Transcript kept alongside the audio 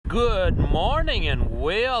Good morning and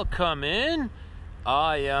welcome in.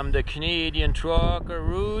 I am the Canadian trucker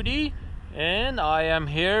Rudi, and I am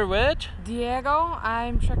here with Diego.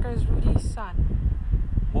 I'm Truckers Rudy's son.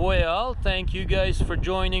 Well, thank you guys for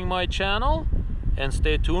joining my channel, and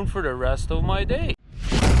stay tuned for the rest of my day.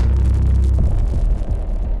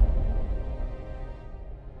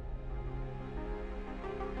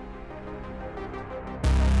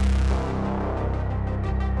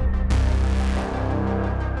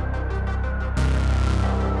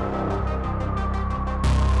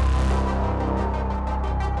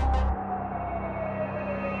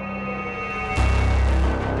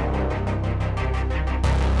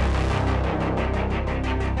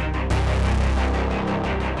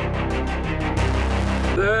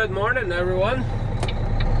 Good morning, everyone.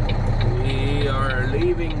 We are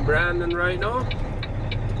leaving Brandon right now,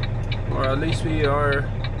 or at least we are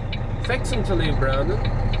fixing to leave Brandon.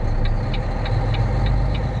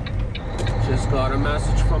 Just got a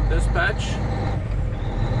message from dispatch.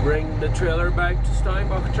 Bring the trailer back to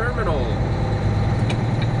Steinbach Terminal.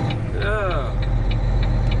 Yeah.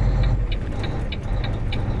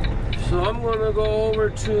 So I'm gonna go over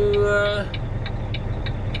to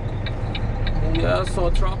so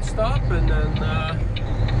truck stop, and then I'm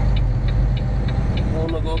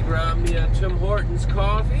gonna go grab me a Tim Hortons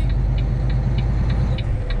coffee,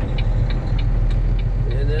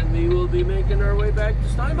 and then we will be making our way back to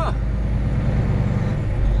Steinbach.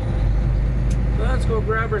 So let's go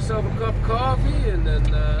grab ourselves a cup of coffee and then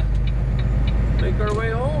make our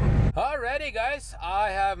way home. Alrighty guys, I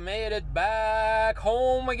have made it back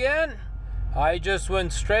home again. I just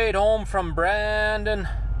went straight home from Brandon.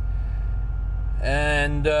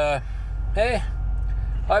 And hey,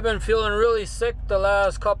 I've been feeling really sick the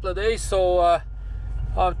last couple of days, so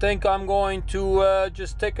I think I'm going to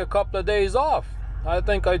just take a couple of days off. I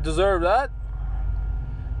think I deserve that,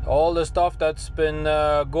 all the stuff that's been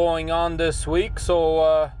going on this week.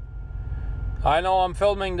 So I know I'm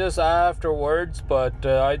filming this afterwards, but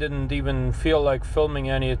I didn't even feel like filming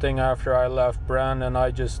anything after I left Brandon. I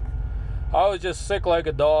was just sick like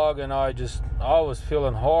a dog, and I was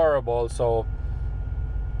feeling horrible. So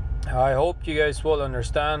I hope you guys will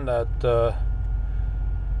understand that I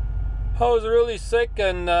was really sick,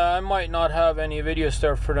 and I might not have any videos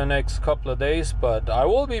there for the next couple of days, but I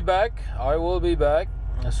will be back. I will be back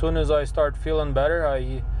as soon as I start feeling better.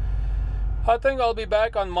 I think I'll be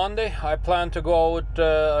back on Monday. I plan to go out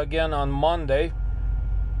again on Monday,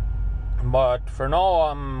 but for now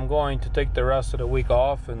I'm going to take the rest of the week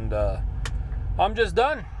off, and I'm just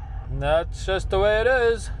done. That's just the way it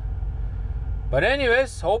is. But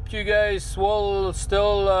anyways, hope you guys will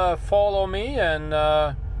still follow me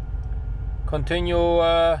and continue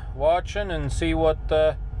watching and see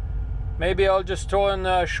what maybe I'll just throw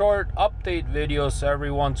in short update videos every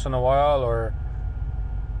once in a while, or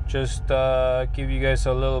just give you guys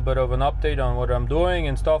a little bit of an update on what I'm doing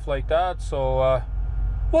and stuff like that. So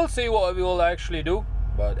we'll see what we will actually do.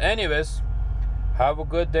 But anyways, have a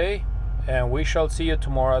good day, and we shall see you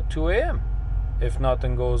tomorrow at 2 a.m. if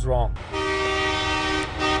nothing goes wrong.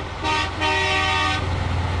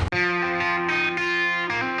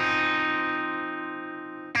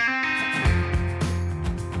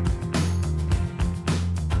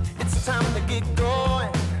 Get going,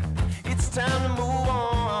 it's time to move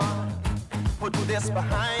on. Put this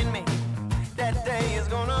behind me, that day is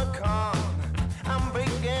gonna come. I'm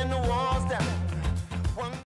breaking the walls down,